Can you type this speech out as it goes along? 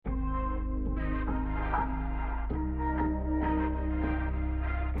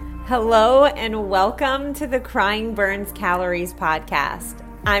Hello and welcome to the Crying Burns Calories podcast.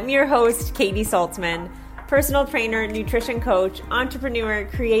 I'm your host, Katie Saltzman, personal trainer, nutrition coach, entrepreneur,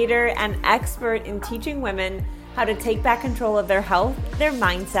 creator, and expert in teaching women how to take back control of their health, their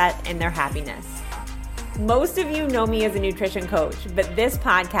mindset, and their happiness. Most of you know me as a nutrition coach, but this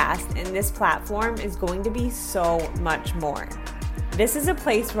podcast and this platform is going to be so much more. This is a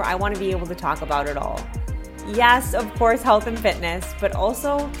place where I want to be able to talk about it all. Yes, of course, health and fitness, but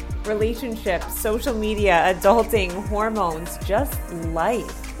also relationships, social media, adulting, hormones, just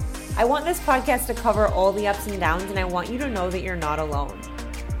life. I want this podcast to cover all the ups and downs, and I want you to know that you're not alone.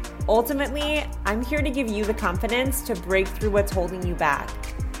 Ultimately, I'm here to give you the confidence to break through what's holding you back,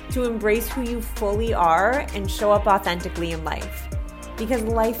 to embrace who you fully are and show up authentically in life. Because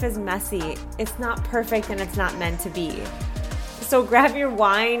life is messy, it's not perfect, and it's not meant to be. So grab your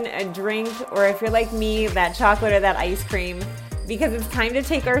wine, a drink, or if you're like me, that chocolate or that ice cream, because it's time to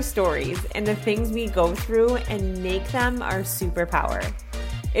take our stories and the things we go through and make them our superpower.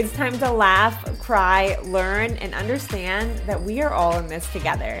 It's time to laugh, cry, learn, and understand that we are all in this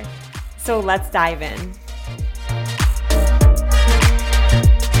together. So let's dive in.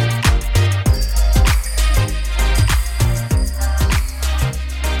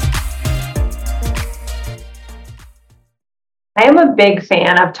 I am a big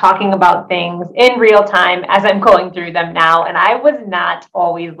fan of talking about things in real time as I'm going through them now, and I was not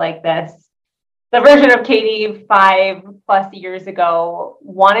always like this. The version of Katie 5+ years ago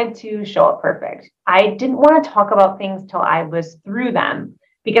wanted to show up perfect. I didn't want to talk about things till I was through them,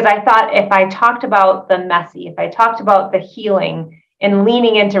 because I thought if I talked about the messy, if I talked about the healing and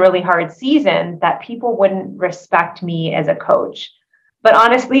leaning into really hard seasons, that people wouldn't respect me as a coach. But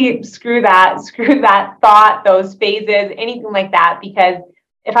honestly, screw that thought, those phases, anything like that, because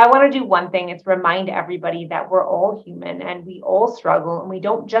if I want to do one thing, it's remind everybody that we're all human and we all struggle, and we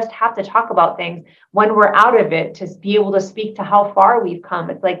don't just have to talk about things when we're out of it to be able to speak to how far we've come.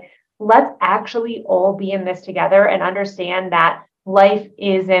 It's like, let's actually all be in this together and understand that life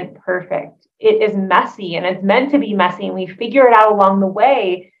isn't perfect. It is messy, and it's meant to be messy, and we figure it out along the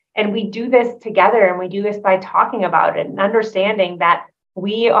way. And we do this together, and we do this by talking about it and understanding that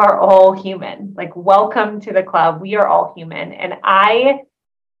we are all human. Like, welcome to the club. We are all human. And I've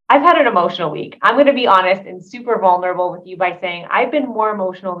had an emotional week. I'm going to be honest and super vulnerable with you by saying I've been more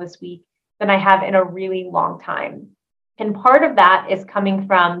emotional this week than I have in a really long time. And part of that is coming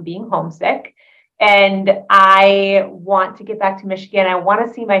from being homesick. And I want to get back to Michigan. I want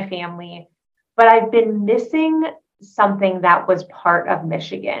to see my family, but I've been missing something that was part of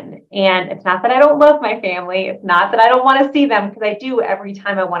Michigan. And it's not that I don't love my family. It's not that I don't want to see them, because I do every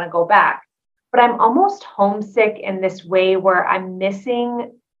time I want to go back. But I'm almost homesick in this way where I'm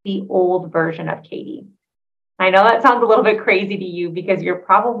missing the old version of Katie. I know that sounds a little bit crazy to you, because you're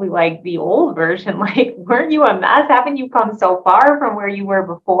probably like, the old version, like, weren't you a mess? Haven't you come so far from where you were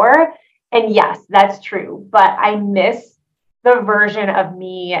before? And yes, that's true. But I miss the version of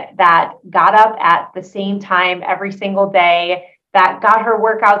me that got up at the same time every single day, that got her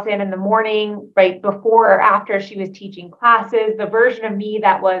workouts in the morning, right before or after she was teaching classes, the version of me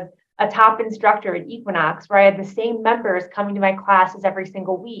that was a top instructor at Equinox, where I had the same members coming to my classes every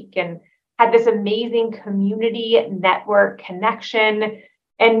single week and had this amazing community network connection,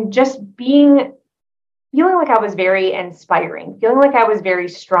 and just feeling like I was very inspiring, feeling like I was very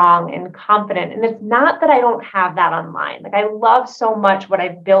strong and confident. And it's not that I don't have that online. Like, I love so much what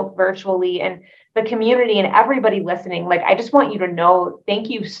I've built virtually and the community and everybody listening. Like, I just want you to know, thank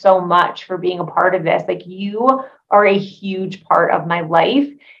you so much for being a part of this. Like, you are a huge part of my life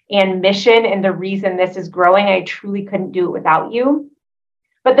and mission, and the reason this is growing. I truly couldn't do it without you.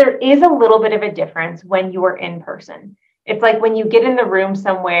 But there is a little bit of a difference when you are in person. It's like when you get in the room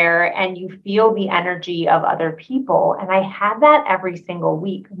somewhere and you feel the energy of other people. And I had that every single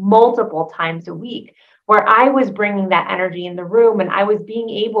week, multiple times a week, where I was bringing that energy in the room, and I was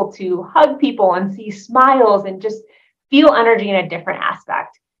being able to hug people and see smiles and just feel energy in a different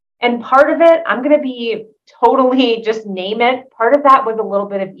aspect. And part of it, I'm going to be totally just name it. Part of that was a little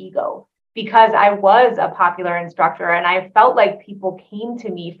bit of ego, because I was a popular instructor and I felt like people came to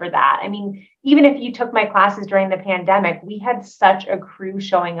me for that. I mean, even if you took my classes during the pandemic, we had such a crew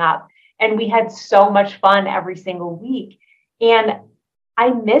showing up and we had so much fun every single week. And I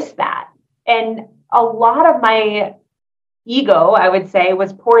miss that. And a lot of my ego, I would say,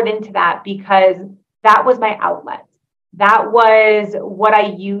 was poured into that because that was my outlet. That was what I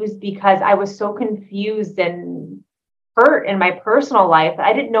used because I was so confused and hurt in my personal life.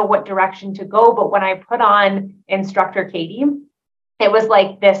 I didn't know what direction to go. But when I put on Instructor Katie, it was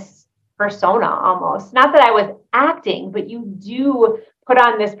like this persona almost. Not that I was acting, but you do put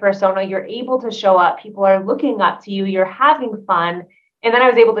on this persona, you're able to show up, people are looking up to you, you're having fun. And then I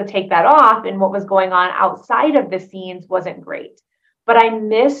was able to take that off, and what was going on outside of the scenes wasn't great. But I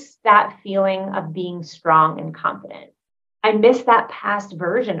miss that feeling of being strong and confident. I miss that past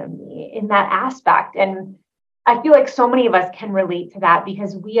version of me in that aspect. And I feel like so many of us can relate to that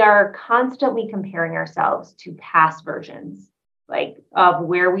because we are constantly comparing ourselves to past versions, like of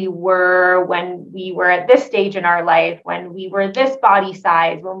where we were when we were at this stage in our life, when we were this body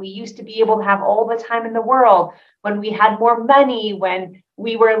size, when we used to be able to have all the time in the world, when we had more money, when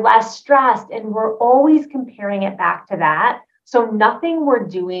we were less stressed. And we're always comparing it back to that. So nothing we're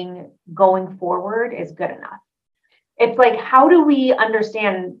doing going forward is good enough. It's like, how do we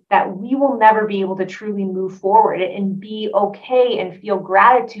understand that we will never be able to truly move forward and be okay and feel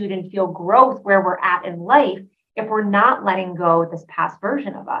gratitude and feel growth where we're at in life if we're not letting go of this past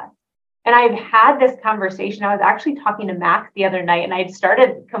version of us? And I've had this conversation. I was actually talking to Max the other night, and I'd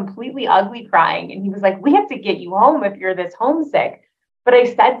started completely ugly crying. And he was like, we have to get you home if you're this homesick. But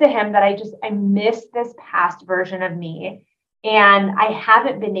I said to him that I miss this past version of me. And I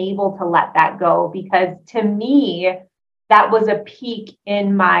haven't been able to let that go because to me, that was a peak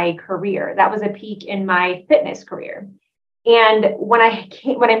in my career. That was a peak in my fitness career. And when I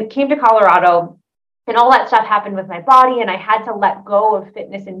came to Colorado and all that stuff happened with my body, and I had to let go of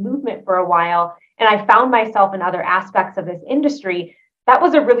fitness and movement for a while, and I found myself in other aspects of this industry, that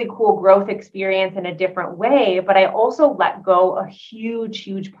was a really cool growth experience in a different way. But I also let go a huge,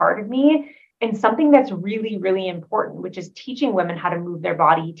 huge part of me and something that's really, really important, which is teaching women how to move their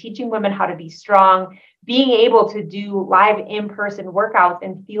body, teaching women how to be strong, being able to do live in-person workouts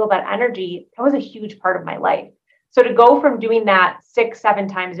and feel that energy. That was a huge part of my life. So to go from doing that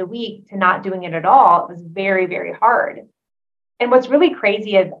 6-7 times a week to not doing it at all, it was very, very hard. And what's really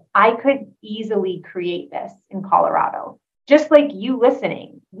crazy is I could easily create this in Colorado. Just like you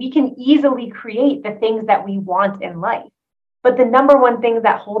listening, we can easily create the things that we want in life. But the number one thing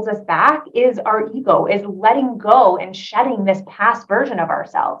that holds us back is our ego, is letting go and shedding this past version of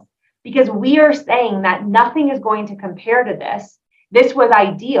ourselves. Because we are saying that nothing is going to compare to this. This was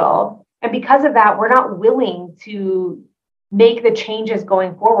ideal. And because of that, we're not willing to make the changes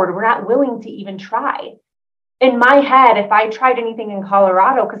going forward. We're not willing to even try. In my head, if I tried anything in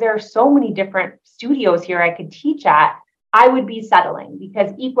Colorado, because there are so many different studios here I could teach at, I would be settling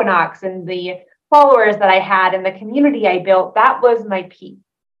because Equinox and the followers that I had and the community I built, that was my peak.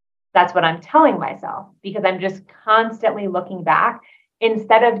 That's what I'm telling myself because I'm just constantly looking back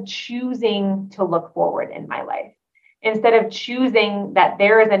instead of choosing to look forward in my life, instead of choosing that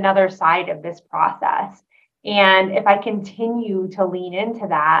there is another side of this process. And if I continue to lean into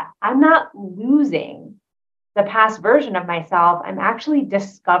that, I'm not losing the past version of myself. I'm actually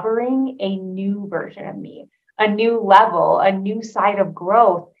discovering a new version of me, a new level, a new side of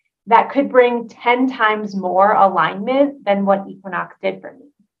growth that could bring 10 times more alignment than what Equinox did for me.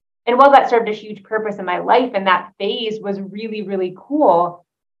 And while that served a huge purpose in my life and that phase was really, really cool,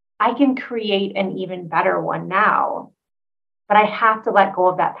 I can create an even better one now. But I have to let go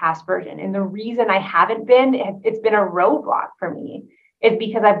of that past version. And the reason I haven't been, it's been a roadblock for me, is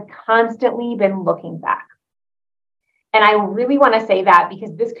because I've constantly been looking back. And I really want to say that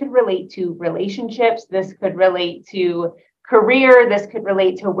because this could relate to relationships, this could relate to career, this could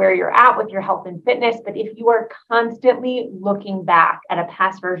relate to where you're at with your health and fitness. But if you are constantly looking back at a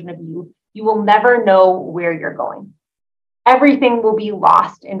past version of you, you will never know where you're going. Everything will be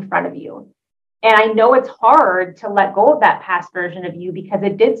lost in front of you. And I know it's hard to let go of that past version of you because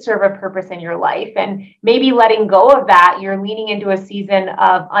it did serve a purpose in your life. And maybe letting go of that, you're leaning into a season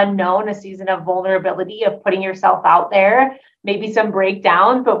of unknown, a season of vulnerability, of putting yourself out there, maybe some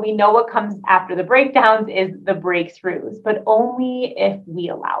breakdowns, but we know what comes after the breakdowns is the breakthroughs, but only if we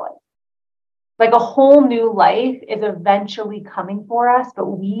allow it. Like a whole new life is eventually coming for us, but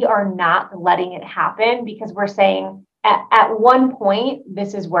we are not letting it happen because we're saying, at one point,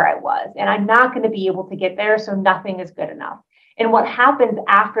 this is where I was, and I'm not going to be able to get there, so nothing is good enough. And what happens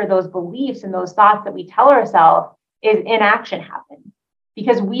after those beliefs and those thoughts that we tell ourselves is inaction happens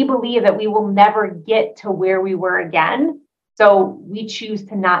because we believe that we will never get to where we were again. So we choose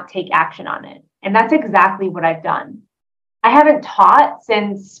to not take action on it. And that's exactly what I've done. I haven't taught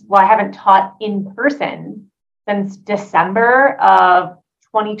in person since December of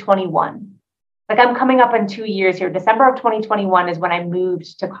 2021. Like I'm coming up on 2 years here. December of 2021 is when I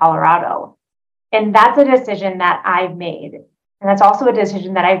moved to Colorado. And that's a decision that I've made. And that's also a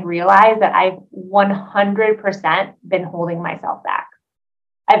decision that I've realized that I've 100% been holding myself back.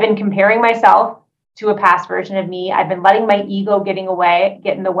 I've been comparing myself to a past version of me. I've been letting my ego get in the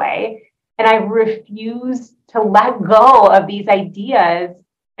way. And I refuse to let go of these ideas.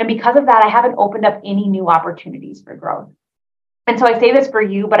 And because of that, I haven't opened up any new opportunities for growth. And so I say this for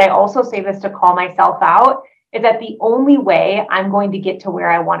you, but I also say this to call myself out, is that the only way I'm going to get to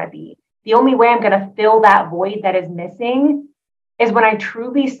where I want to be, the only way I'm going to fill that void that is missing, is when I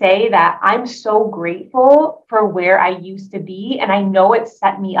truly say that I'm so grateful for where I used to be. And I know it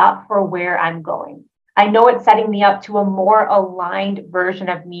set me up for where I'm going. I know it's setting me up to a more aligned version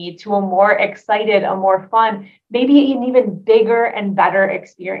of me, to a more excited, a more fun, maybe an even bigger and better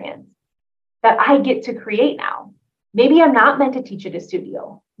experience that I get to create now. Maybe I'm not meant to teach at a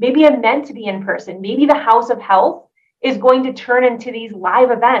studio. Maybe I'm meant to be in person. Maybe the House of Health is going to turn into these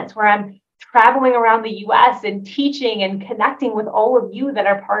live events where I'm traveling around the US and teaching and connecting with all of you that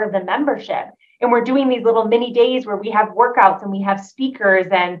are part of the membership. And we're doing these little mini days where we have workouts and we have speakers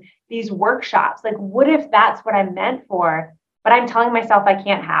and these workshops. Like, what if that's what I'm meant for? But I'm telling myself I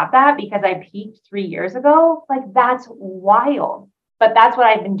can't have that because I peaked 3 years ago. Like, that's wild. But that's what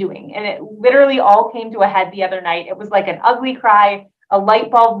I've been doing. And it literally all came to a head the other night. It was like an ugly cry, a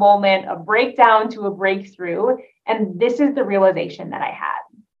light bulb moment, a breakdown to a breakthrough. And this is the realization that I had.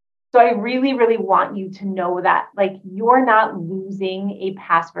 So I really, really want you to know that, like, you're not losing a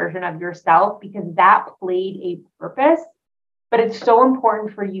past version of yourself because that played a purpose. But it's so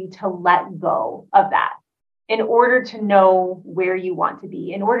important for you to let go of that in order to know where you want to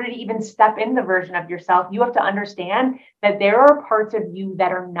be. In order to even step in the version of yourself, you have to understand that there are parts of you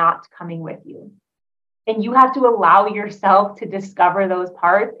that are not coming with you. And you have to allow yourself to discover those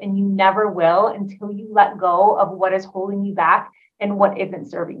parts, and you never will until you let go of what is holding you back and what isn't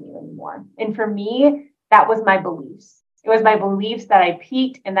serving you anymore. And for me, that was my beliefs. It was my beliefs that I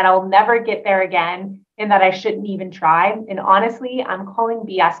peaked and that I'll never get there again and that I shouldn't even try. And honestly, I'm calling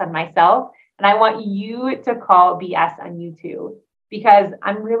BS on myself. And I want you to call BS on you too, because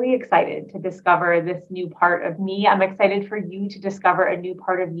I'm really excited to discover this new part of me. I'm excited for you to discover a new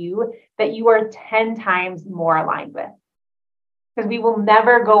part of you that you are 10 times more aligned with. Because we will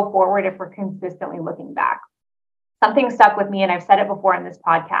never go forward if we're consistently looking back. Something stuck with me, and I've said it before in this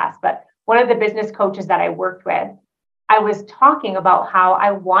podcast, but one of the business coaches that I worked with, I was talking about how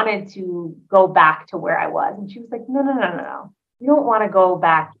I wanted to go back to where I was. And she was like, no. You don't want to go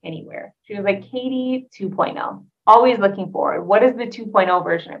back anywhere. She was like, Katie 2.0, always looking forward. What is the 2.0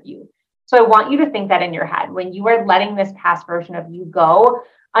 version of you? So I want you to think that in your head. When you are letting this past version of you go,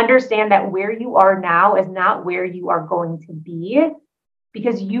 understand that where you are now is not where you are going to be,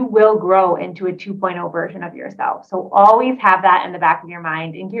 because you will grow into a 2.0 version of yourself. So always have that in the back of your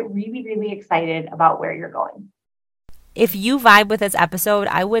mind and get really, really excited about where you're going. If you vibe with this episode,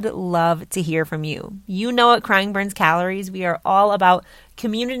 I would love to hear from you. You know, at Crying Burns Calories, we are all about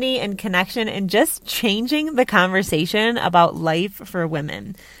community and connection and just changing the conversation about life for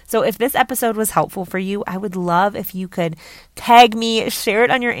women. So if this episode was helpful for you, I would love if you could tag me, share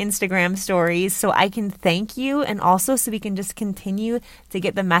it on your Instagram stories so I can thank you, and also so we can just continue to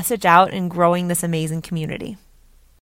get the message out and growing this amazing community.